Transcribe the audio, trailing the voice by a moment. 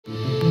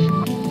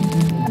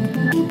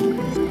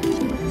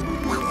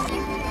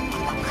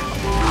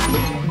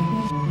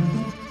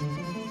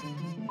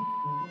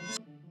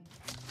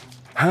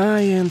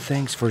Hi, and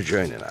thanks for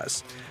joining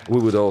us.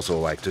 We would also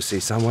like to see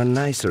someone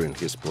nicer in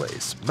his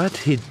place, but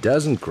he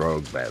doesn't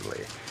croak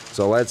badly.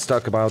 So let's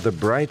talk about the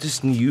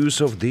brightest news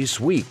of this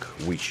week,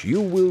 which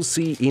you will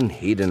see in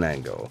Hidden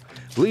Angle.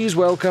 Please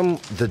welcome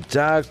the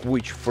dog,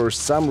 which for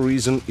some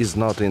reason is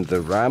not in the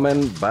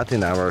ramen, but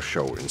in our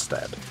show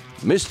instead,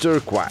 Mr.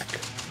 Quack.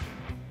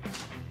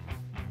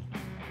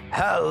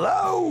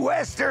 Hello,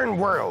 Western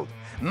world!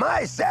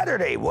 My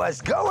Saturday was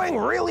going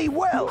really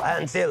well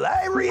until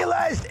I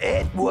realized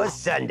it was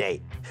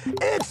Sunday.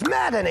 It's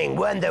maddening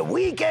when the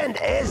weekend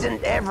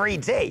isn't every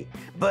day,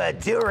 but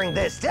during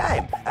this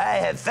time, I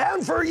have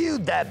found for you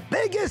the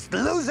biggest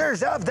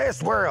losers of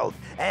this world,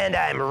 and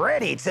I'm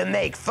ready to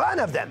make fun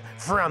of them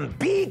from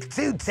beak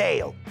to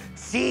tail.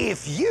 See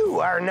if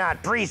you are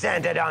not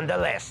presented on the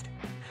list.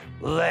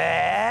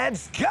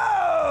 Let's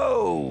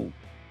go!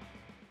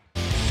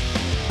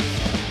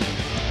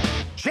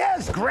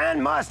 Chess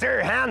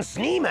grandmaster Hans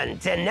Niemann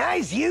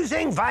denies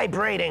using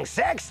vibrating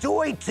sex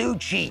toy to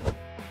cheat.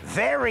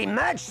 Very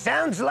much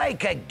sounds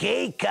like a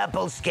gay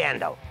couple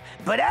scandal.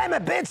 But I'm a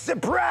bit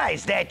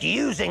surprised that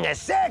using a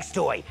sex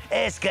toy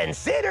is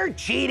considered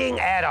cheating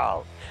at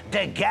all.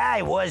 The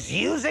guy was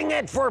using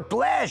it for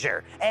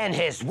pleasure, and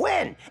his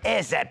win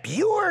is a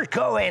pure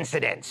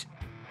coincidence.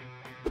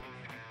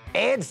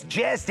 It's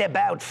just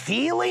about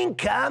feeling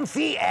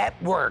comfy at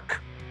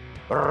work.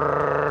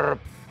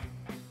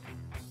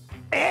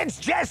 It's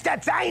just a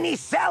tiny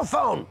cell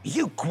phone,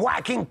 you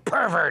quacking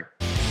pervert!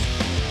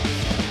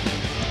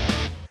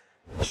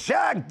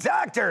 Shock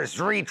doctors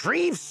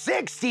retrieve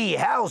 60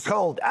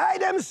 household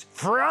items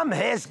from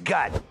his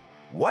gut.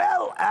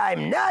 Well,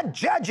 I'm not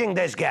judging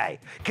this guy,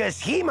 cause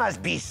he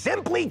must be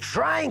simply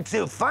trying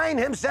to find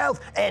himself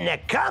in a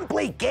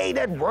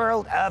complicated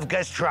world of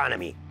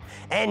gastronomy.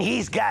 And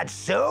he's got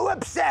so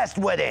obsessed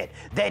with it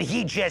that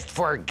he just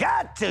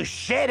forgot to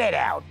shit it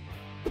out.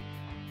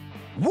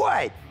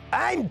 What?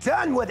 I'm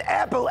done with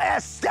apple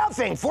ass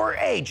stuffing for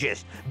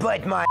ages,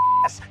 but my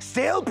ass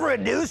still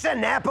produce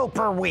an apple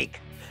per week.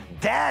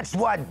 That's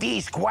what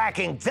these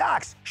quacking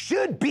ducks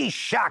should be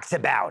shocked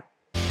about.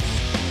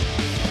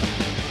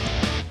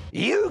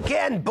 You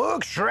can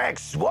book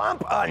Shrek's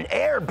swamp on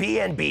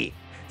Airbnb.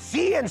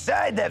 See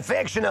inside the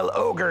fictional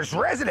ogre's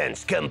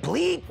residence,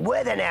 complete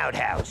with an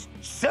outhouse.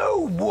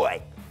 So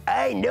what?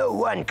 I know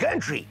one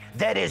country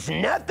that is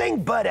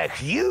nothing but a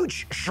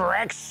huge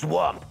Shrek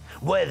swamp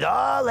with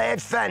all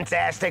its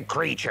fantastic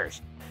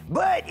creatures.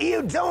 But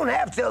you don't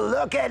have to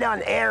look it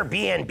on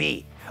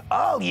Airbnb.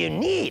 All you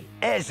need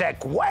is a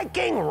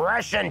quacking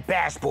Russian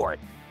passport.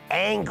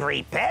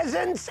 Angry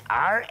peasants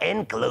are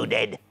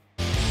included.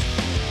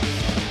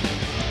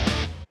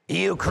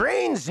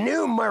 Ukraine's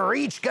new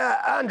Marichka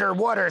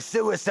underwater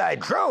suicide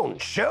drone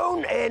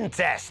shown in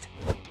test.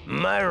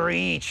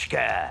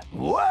 Marichka,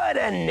 what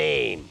a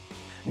name!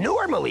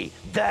 Normally,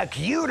 the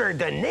cuter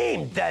the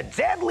name, the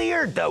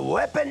deadlier the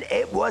weapon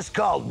it was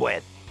called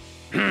with.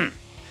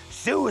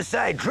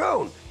 Suicide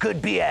drone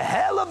could be a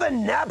hell of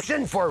an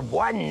option for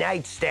one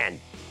night stand.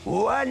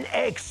 One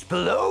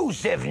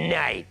explosive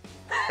night.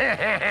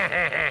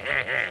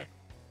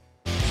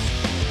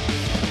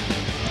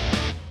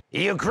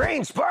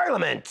 Ukraine's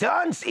parliament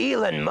taunts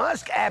Elon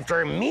Musk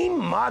after meme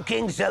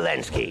mocking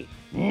Zelensky.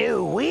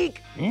 New week,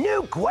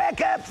 new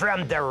quack up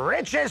from the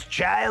richest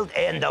child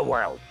in the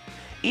world.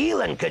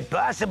 Elon could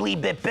possibly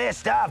be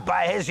pissed off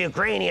by his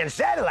Ukrainian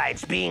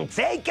satellites being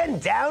taken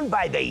down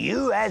by the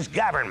US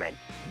government.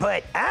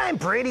 But I'm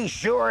pretty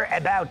sure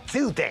about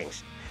two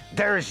things.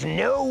 There's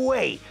no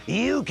way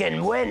you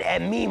can win a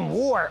meme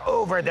war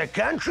over the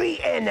country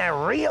in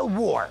a real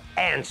war.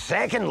 And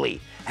secondly,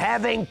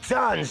 having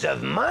tons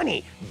of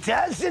money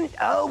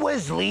doesn't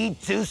always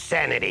lead to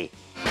sanity.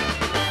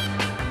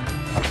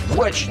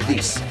 Watch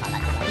this.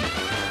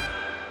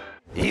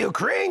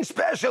 Ukraine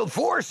Special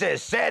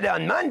Forces said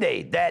on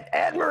Monday that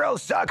Admiral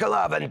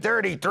Sokolov and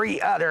 33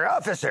 other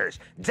officers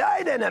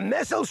died in a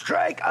missile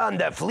strike on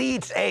the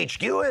fleet's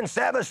HQ in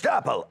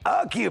Sevastopol,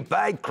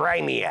 occupied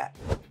Crimea.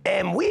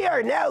 And we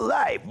are now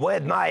live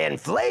with my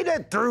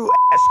inflated through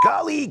ass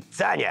colleague,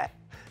 Tanya.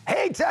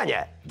 Hey,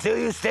 Tanya, do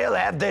you still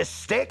have this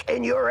stick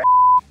in your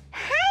ass?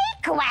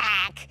 Hey,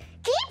 Quack!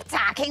 Keep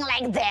talking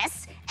like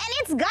this, and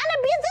it's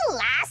gonna be the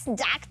last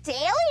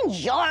ducktail in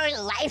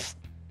your life.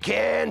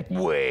 Can't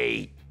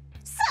wait.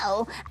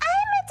 So, I'm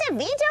at a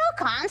video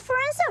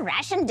conference of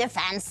Russian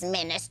Defense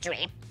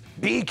Ministry.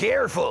 Be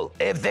careful.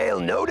 If they'll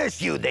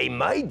notice you, they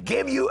might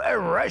give you a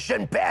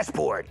Russian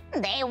passport.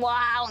 They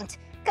won't,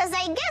 because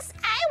I guess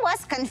I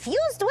was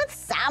confused with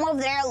some of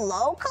their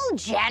local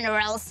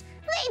generals.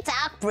 They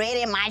talk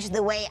pretty much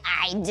the way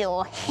I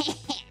do.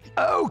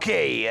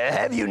 Okay,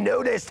 have you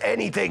noticed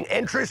anything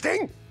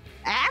interesting?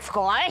 Of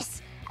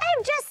course.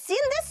 I've just seen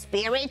the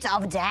spirit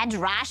of dead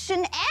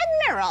Russian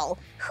admiral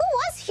who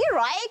was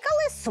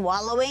heroically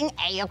swallowing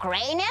a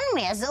Ukrainian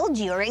missile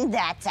during the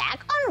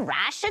attack on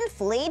Russian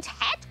fleet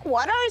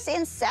headquarters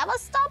in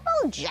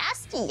Sevastopol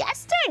just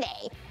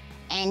yesterday.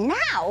 And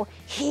now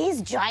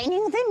he's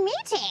joining the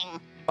meeting.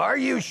 Are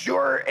you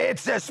sure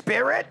it's a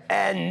spirit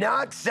and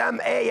not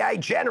some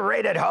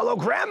AI-generated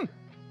hologram?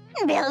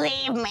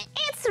 Believe me,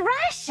 it's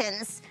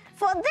Russians.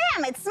 For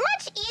them, it's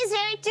much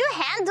easier to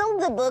handle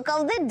the Book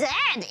of the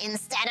Dead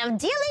instead of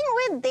dealing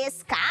with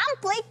this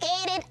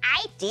complicated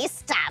IT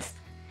stuff.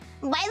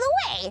 By the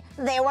way,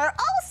 they were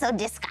also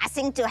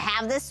discussing to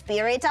have the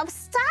spirit of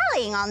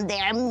Stalin on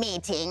their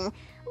meeting,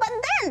 but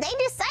then they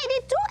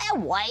decided to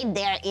avoid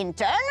their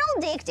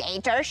internal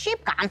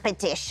dictatorship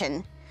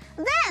competition.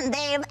 Then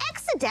they've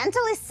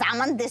accidentally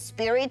summoned the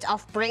spirit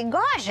of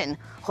Prigozhin,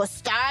 who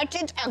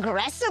started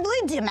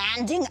aggressively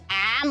demanding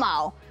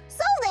ammo.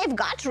 So they've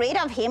got rid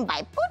of him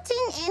by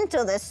putting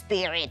into the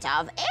spirit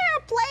of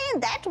airplane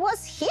that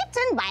was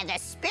hidden by the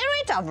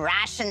spirit of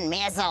Russian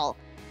missile.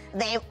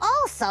 They've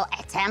also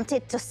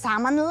attempted to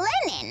summon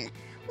Lenin,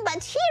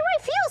 but he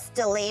refused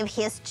to leave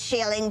his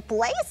chilling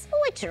place,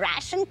 which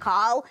Russians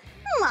call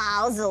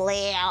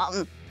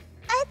mausoleum.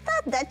 I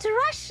thought that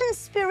Russian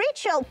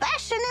spiritual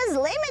passion is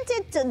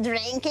limited to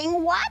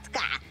drinking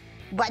vodka,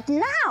 but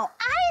now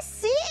I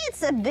see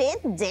it's a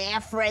bit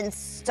different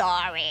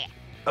story.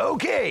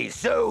 Okay,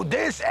 so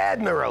this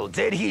admiral,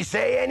 did he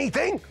say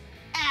anything?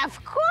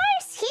 Of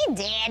course he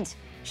did.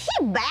 He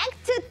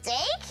begged to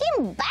take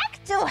him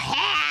back to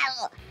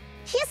hell.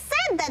 He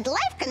said that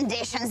life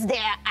conditions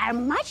there are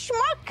much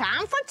more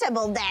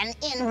comfortable than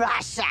in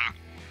Russia.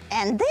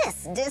 And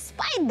this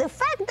despite the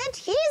fact that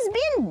he's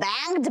been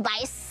banged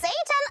by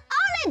Satan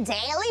on a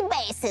daily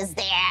basis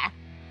there.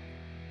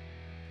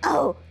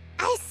 Oh,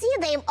 I see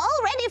they've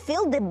already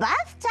filled the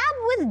bathtub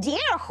with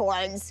deer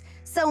horns.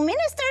 So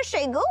Minister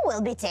Shoigu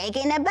will be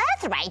taking a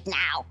bath right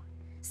now.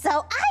 So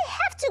I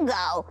have to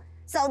go,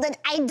 so that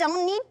I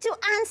don't need to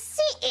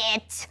unsee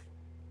it.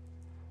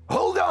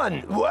 Hold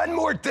on, one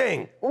more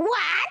thing.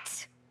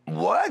 What?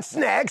 What's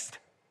next?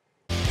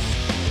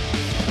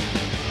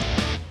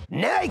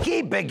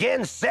 Nike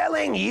begins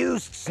selling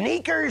used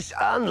sneakers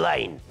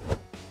online.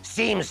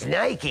 Seems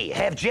Nike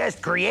have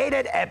just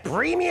created a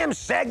premium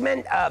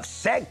segment of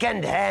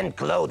second-hand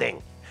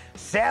clothing.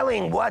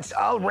 Selling what's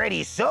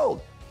already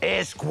sold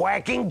is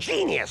quacking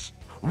genius.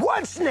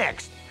 What's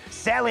next?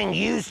 Selling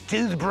used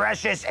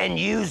toothbrushes and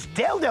used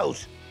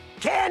dildos?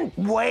 Can't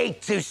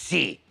wait to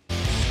see.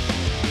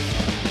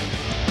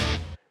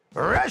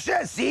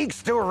 Russia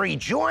seeks to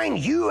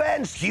rejoin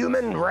UN's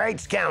Human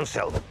Rights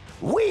Council.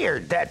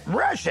 Weird that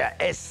Russia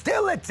is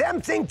still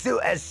attempting to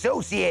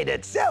associate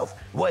itself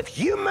with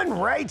human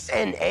rights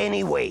in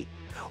any way.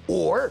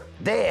 Or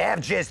they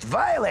have just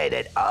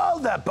violated all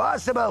the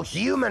possible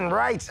human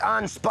rights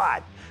on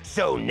spot.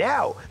 So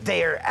now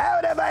they are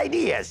out of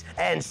ideas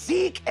and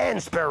seek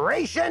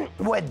inspiration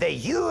with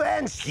the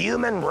UN's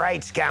Human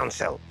Rights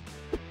Council.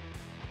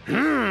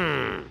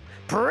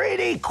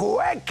 Pretty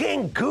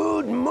quacking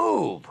good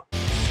move.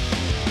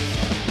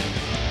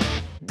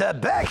 The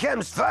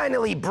Beckhams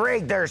finally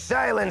break their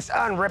silence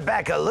on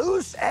Rebecca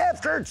Luce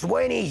after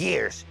 20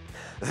 years.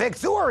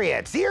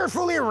 Victoria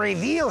tearfully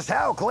reveals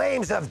how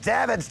claims of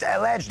David's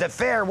alleged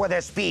affair with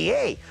his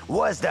PA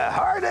was the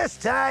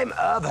hardest time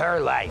of her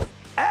life.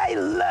 I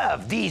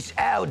love these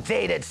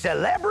outdated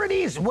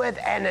celebrities with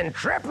an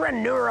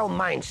entrepreneurial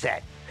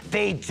mindset.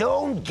 They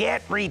don't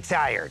get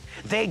retired.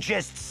 They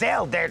just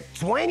sell their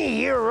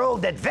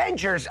 20-year-old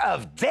adventures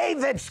of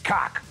David's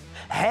cock.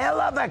 Hell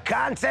of a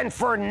content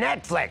for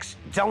Netflix,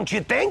 don't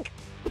you think?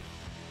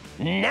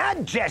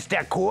 Not just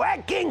a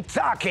quacking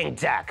talking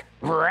duck,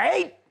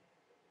 right?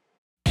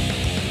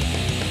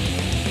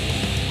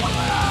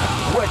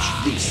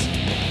 Watch this.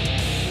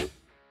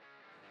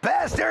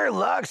 Pastor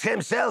locks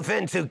himself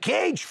into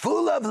cage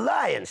full of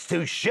lions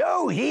to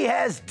show he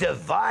has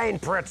divine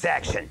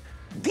protection.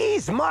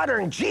 These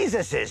modern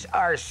Jesuses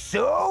are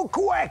so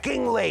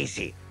quacking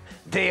lazy.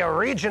 The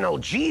original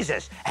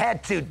Jesus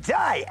had to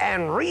die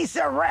and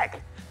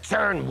resurrect,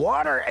 turn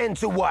water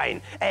into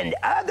wine, and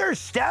other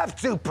stuff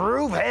to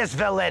prove his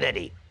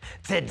validity.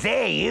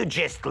 Today, you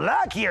just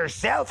lock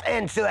yourself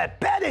into a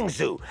petting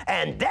zoo,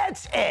 and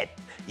that's it.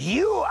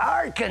 You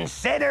are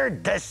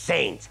considered the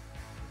saint.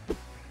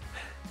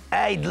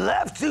 I'd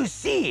love to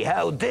see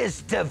how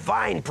this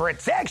divine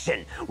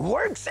protection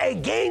works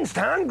against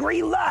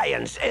hungry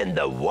lions in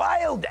the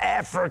wild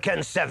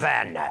African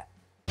savanna.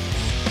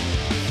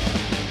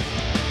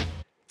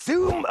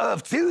 Tomb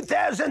of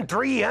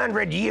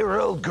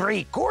 2,300-year-old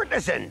Greek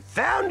courtesan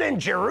found in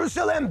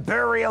Jerusalem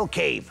burial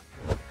cave.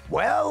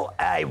 Well,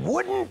 I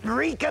wouldn't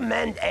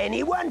recommend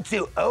anyone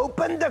to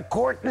open the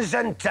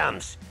courtesan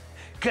tombs.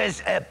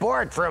 Because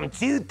apart from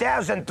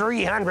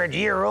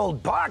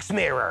 2,300-year-old box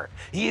mirror,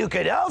 you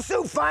could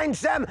also find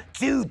some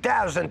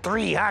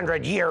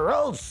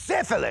 2,300-year-old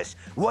syphilis,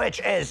 which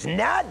is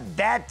not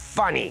that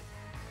funny.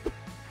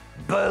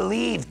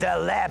 Believe the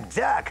lab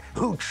duck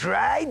who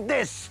tried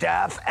this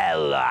stuff a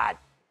lot.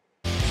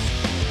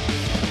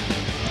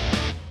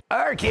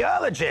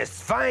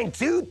 Archaeologists find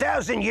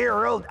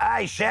 2,000-year-old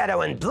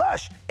eyeshadow and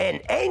blush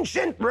in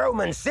ancient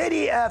Roman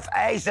city of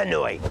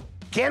Aizanoi.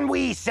 Can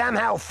we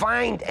somehow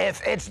find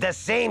if it's the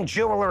same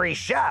jewelry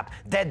shop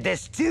that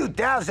this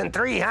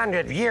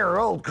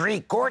 2,300-year-old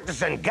Greek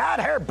courtesan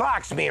got her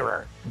box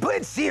mirror?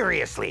 But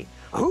seriously,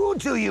 who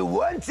do you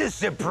want to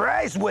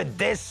surprise with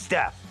this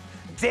stuff?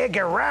 Dig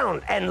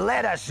around and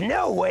let us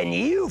know when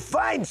you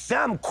find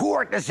some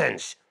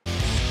courtesans.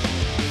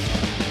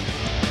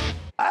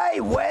 I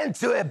went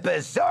to a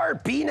bizarre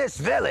penis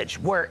village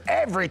where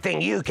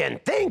everything you can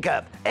think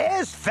of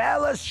is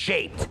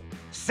phallus-shaped.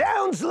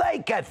 Sounds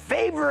like a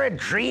favorite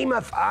dream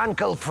of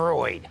Uncle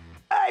Freud.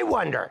 I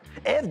wonder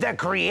if the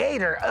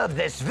creator of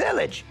this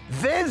village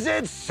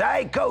visits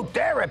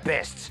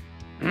psychotherapists.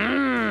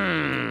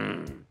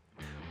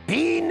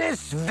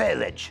 Penis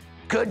Village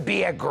could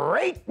be a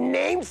great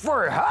name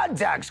for a hot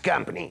dogs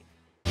company.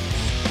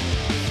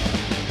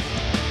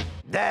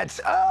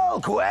 That's all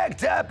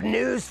quacked up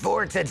news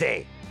for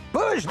today.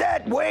 Push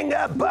that wing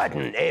up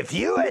button if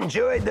you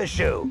enjoyed the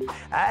show.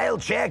 I'll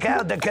check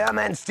out the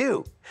comments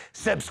too.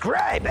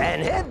 Subscribe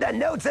and hit the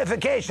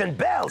notification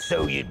bell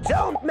so you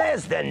don't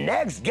miss the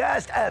next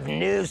gust of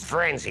News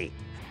Frenzy.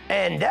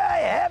 And I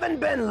haven't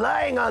been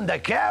lying on the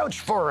couch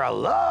for a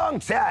long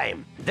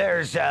time.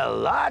 There's a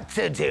lot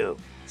to do.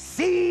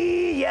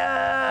 See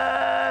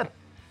ya!